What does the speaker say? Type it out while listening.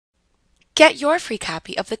Get your free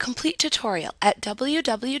copy of the complete tutorial at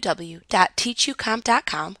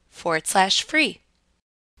www.teachucomp.com/free.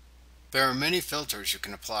 There are many filters you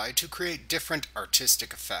can apply to create different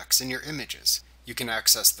artistic effects in your images. You can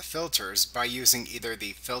access the filters by using either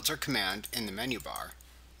the Filter command in the menu bar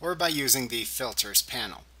or by using the Filters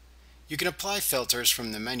panel. You can apply filters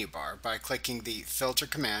from the menu bar by clicking the Filter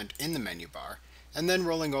command in the menu bar and then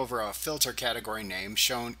rolling over a filter category name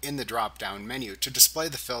shown in the drop-down menu to display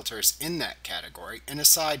the filters in that category in a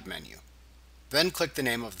side menu. Then click the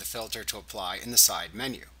name of the filter to apply in the side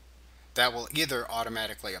menu. That will either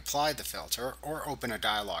automatically apply the filter or open a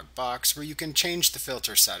dialog box where you can change the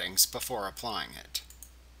filter settings before applying it.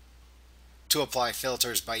 To apply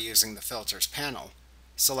filters by using the Filters panel,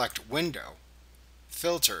 select Window,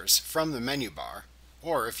 Filters from the menu bar,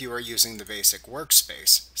 or if you are using the basic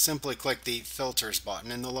workspace, simply click the Filters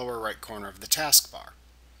button in the lower right corner of the taskbar.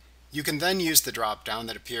 You can then use the drop-down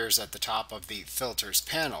that appears at the top of the Filters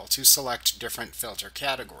panel to select different filter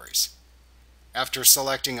categories. After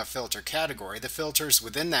selecting a filter category, the filters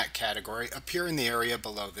within that category appear in the area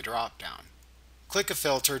below the drop-down. Click a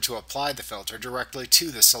filter to apply the filter directly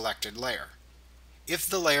to the selected layer. If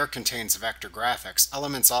the layer contains vector graphics,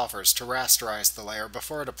 Elements offers to rasterize the layer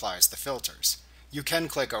before it applies the filters. You can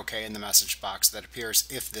click OK in the message box that appears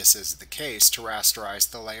if this is the case to rasterize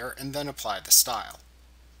the layer and then apply the style.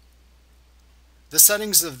 The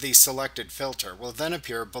settings of the selected filter will then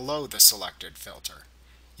appear below the selected filter.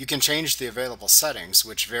 You can change the available settings,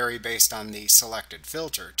 which vary based on the selected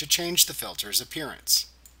filter, to change the filter's appearance.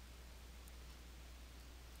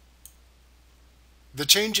 The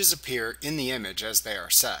changes appear in the image as they are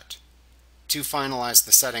set. To finalize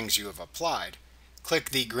the settings you have applied, click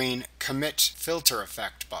the green Commit Filter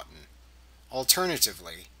Effect button.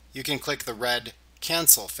 Alternatively, you can click the red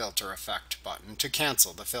Cancel Filter Effect button to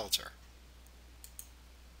cancel the filter.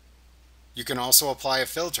 You can also apply a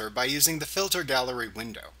filter by using the Filter Gallery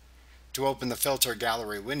window. To open the Filter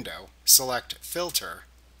Gallery window, select Filter,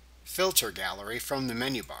 Filter Gallery from the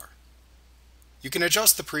menu bar. You can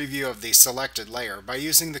adjust the preview of the selected layer by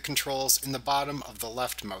using the controls in the bottom of the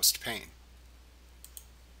leftmost pane.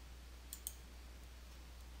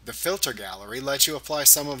 The Filter Gallery lets you apply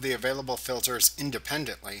some of the available filters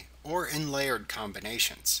independently or in layered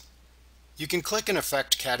combinations. You can click an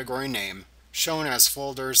effect category name shown as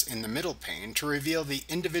folders in the middle pane to reveal the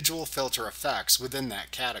individual filter effects within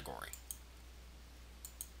that category.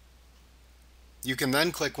 You can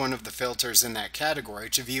then click one of the filters in that category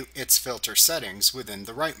to view its filter settings within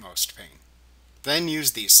the rightmost pane. Then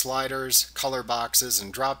use the sliders, color boxes,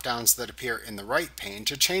 and drop-downs that appear in the right pane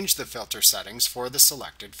to change the filter settings for the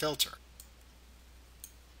selected filter.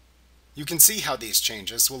 You can see how these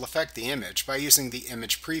changes will affect the image by using the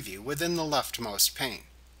image preview within the leftmost pane.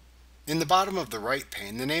 In the bottom of the right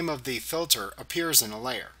pane, the name of the filter appears in a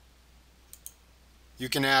layer. You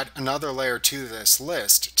can add another layer to this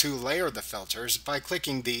list to layer the filters by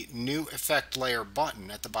clicking the New Effect Layer button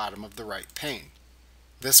at the bottom of the right pane.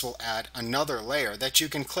 This will add another layer that you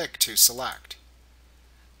can click to select.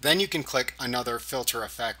 Then you can click another filter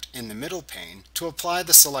effect in the middle pane to apply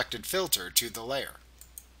the selected filter to the layer.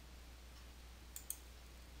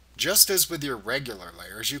 Just as with your regular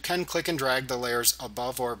layers, you can click and drag the layers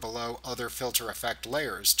above or below other filter effect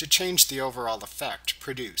layers to change the overall effect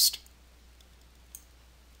produced.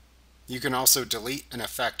 You can also delete an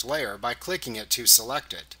effect layer by clicking it to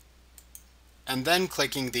select it, and then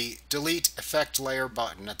clicking the Delete Effect Layer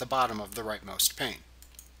button at the bottom of the rightmost pane.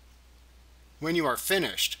 When you are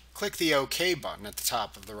finished, click the OK button at the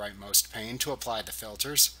top of the rightmost pane to apply the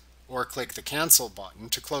filters, or click the Cancel button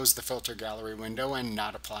to close the Filter Gallery window and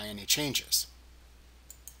not apply any changes.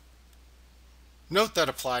 Note that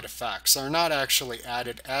applied effects are not actually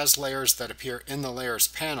added as layers that appear in the Layers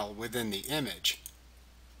panel within the image,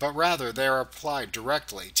 but rather they are applied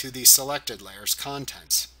directly to the selected layer's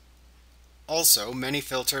contents. Also, many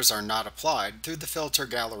filters are not applied through the Filter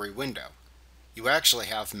Gallery window. You actually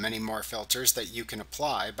have many more filters that you can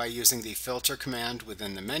apply by using the Filter command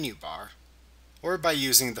within the menu bar, or by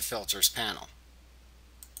using the Filters panel.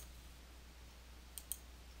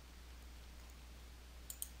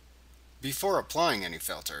 Before applying any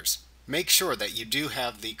filters, make sure that you do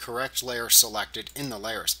have the correct layer selected in the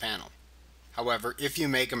Layers panel. However, if you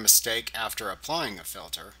make a mistake after applying a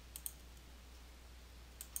filter,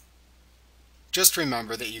 just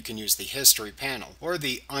remember that you can use the History panel or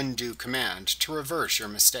the Undo command to reverse your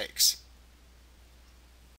mistakes.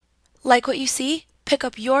 Like what you see? Pick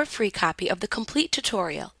up your free copy of the complete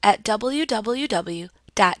tutorial at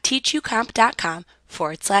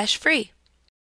www.teachucomp.com/free.